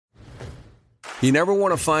You never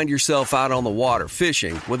want to find yourself out on the water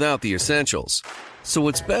fishing without the essentials. So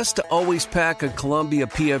it's best to always pack a Columbia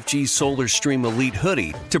PFG Solar Stream Elite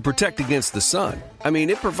hoodie to protect against the sun. I mean,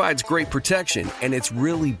 it provides great protection and it's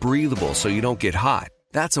really breathable so you don't get hot.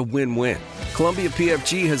 That's a win-win. Columbia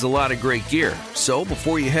PFG has a lot of great gear. So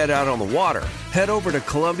before you head out on the water, head over to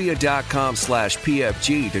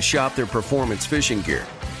Columbia.com/PFG to shop their performance fishing gear.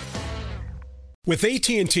 With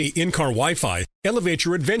AT&T in-car Wi-Fi, elevate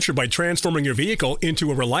your adventure by transforming your vehicle into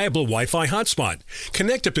a reliable Wi-Fi hotspot.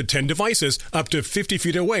 Connect up to 10 devices up to 50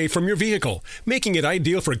 feet away from your vehicle, making it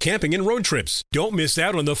ideal for camping and road trips. Don't miss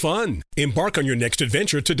out on the fun. Embark on your next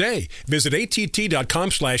adventure today. Visit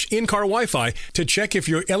att.com/in-car Wi-Fi to check if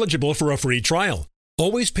you're eligible for a free trial.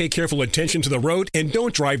 Always pay careful attention to the road and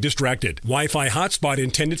don't drive distracted. Wi-Fi hotspot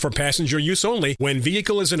intended for passenger use only when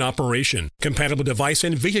vehicle is in operation. Compatible device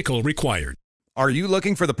and vehicle required. Are you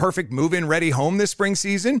looking for the perfect move-in ready home this spring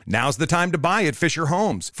season? Now's the time to buy at Fisher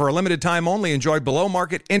Homes. For a limited time only, enjoy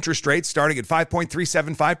below-market interest rates starting at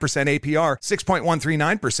 5.375% APR,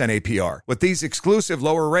 6.139% APR. With these exclusive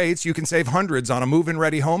lower rates, you can save hundreds on a move-in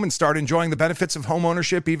ready home and start enjoying the benefits of home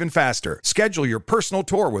ownership even faster. Schedule your personal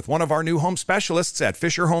tour with one of our new home specialists at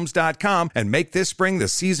FisherHomes.com and make this spring the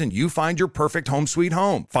season you find your perfect home sweet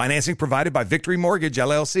home. Financing provided by Victory Mortgage,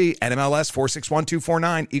 LLC, NMLS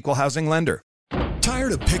 461249, Equal Housing Lender.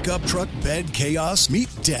 Tired of pickup truck bed chaos? Meet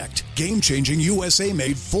Decked. Game-changing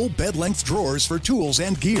USA-made full bed-length drawers for tools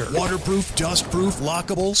and gear. Waterproof, dust-proof,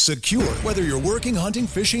 lockable, secure. Whether you're working, hunting,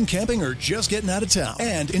 fishing, camping, or just getting out of town.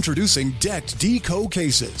 And introducing Decked Deco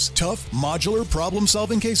cases. Tough, modular,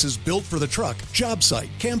 problem-solving cases built for the truck, job site,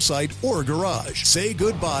 campsite, or garage. Say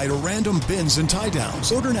goodbye to random bins and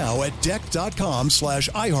tie-downs. Order now at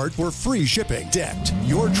Decked.com/iHeart for free shipping. Decked.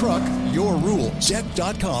 Your truck, your rules.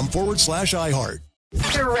 Decked.com/iHeart.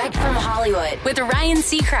 Direct from Hollywood with Ryan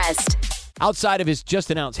Seacrest. Outside of his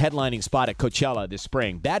just-announced headlining spot at Coachella this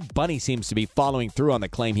spring, Bad Bunny seems to be following through on the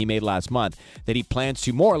claim he made last month that he plans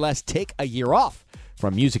to more or less take a year off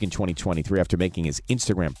from music in 2023 after making his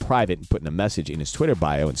Instagram private and putting a message in his Twitter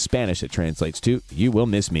bio in Spanish that translates to, "You will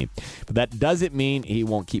miss me." But that doesn't mean he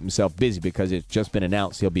won't keep himself busy because it's just been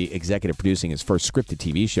announced he'll be executive producing his first scripted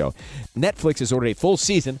TV show. Netflix has ordered a full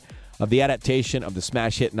season of the adaptation of the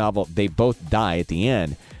smash hit novel They Both Die at the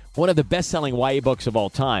End, one of the best-selling YA books of all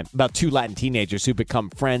time, about two Latin teenagers who become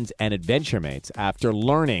friends and adventure mates after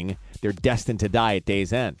learning they're destined to die at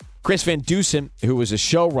day's end. Chris Van Dusen, who was a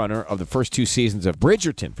showrunner of the first two seasons of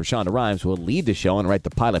Bridgerton for Shonda Rhimes, will lead the show and write the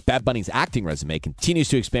pilot. Bad Bunny's acting resume continues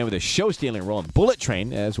to expand with a show-stealing role in Bullet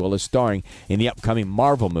Train, as well as starring in the upcoming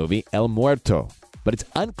Marvel movie El Muerto. But it's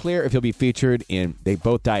unclear if he'll be featured in They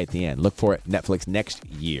Both Die at the End. Look for it Netflix next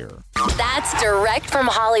year. That's direct from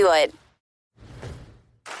Hollywood.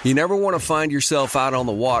 You never want to find yourself out on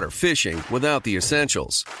the water fishing without the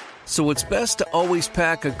essentials. So it's best to always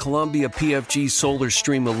pack a Columbia PFG Solar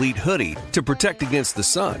Stream Elite hoodie to protect against the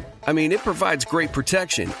sun. I mean, it provides great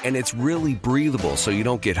protection and it's really breathable so you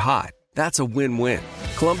don't get hot. That's a win-win.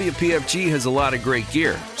 Columbia PFG has a lot of great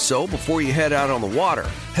gear. So before you head out on the water,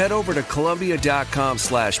 head over to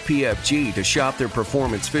Columbia.com/PFG to shop their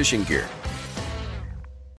performance fishing gear.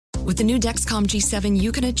 With the new Dexcom G7,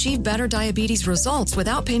 you can achieve better diabetes results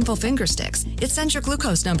without painful finger sticks. It sends your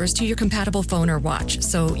glucose numbers to your compatible phone or watch,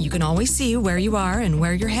 so you can always see where you are and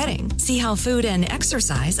where you're heading. See how food and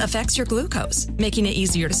exercise affects your glucose, making it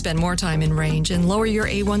easier to spend more time in range and lower your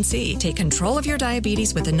A1C. Take control of your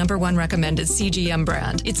diabetes with the #1 recommended CGM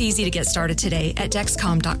brand. It's easy to get started today at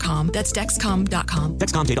Dexcom.com. That's Dexcom.com.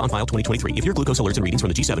 Dexcom data on file 2023. If your glucose alerts and readings from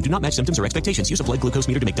the G7 do not match symptoms or expectations, use a blood glucose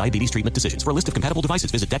meter to make diabetes treatment decisions. For a list of compatible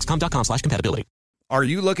devices, visit Dexcom.com/compatibility. Are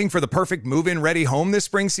you looking for the perfect move-in ready home this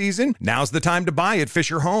spring season? Now's the time to buy at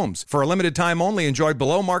Fisher Homes. For a limited time only, enjoy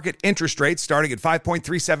below-market interest rates starting at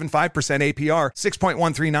 5.375% APR,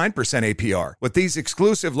 6.139% APR. With these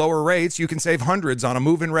exclusive lower rates, you can save hundreds on a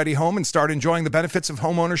move-in ready home and start enjoying the benefits of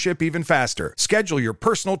home ownership even faster. Schedule your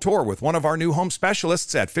personal tour with one of our new home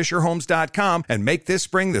specialists at FisherHomes.com and make this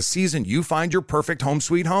spring the season you find your perfect home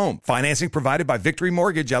sweet home. Financing provided by Victory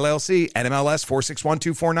Mortgage, LLC, NMLS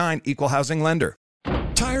 461249, Equal Housing Lender.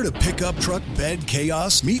 Tired of pickup truck bed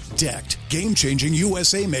chaos? Meet Decked. Game-changing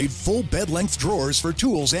USA-made full bed-length drawers for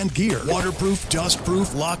tools and gear. Waterproof,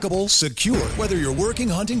 dust-proof, lockable, secure. Whether you're working,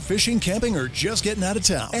 hunting, fishing, camping, or just getting out of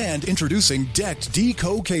town. And introducing Decked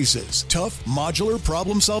Deco cases. Tough, modular,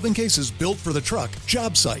 problem-solving cases built for the truck,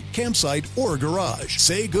 job site, campsite, or garage.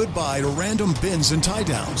 Say goodbye to random bins and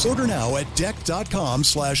tie-downs. Order now at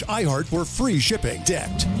Decked.com/iHeart for free shipping.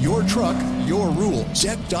 Decked. Your truck, your rules.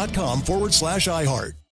 Decked.com/iHeart.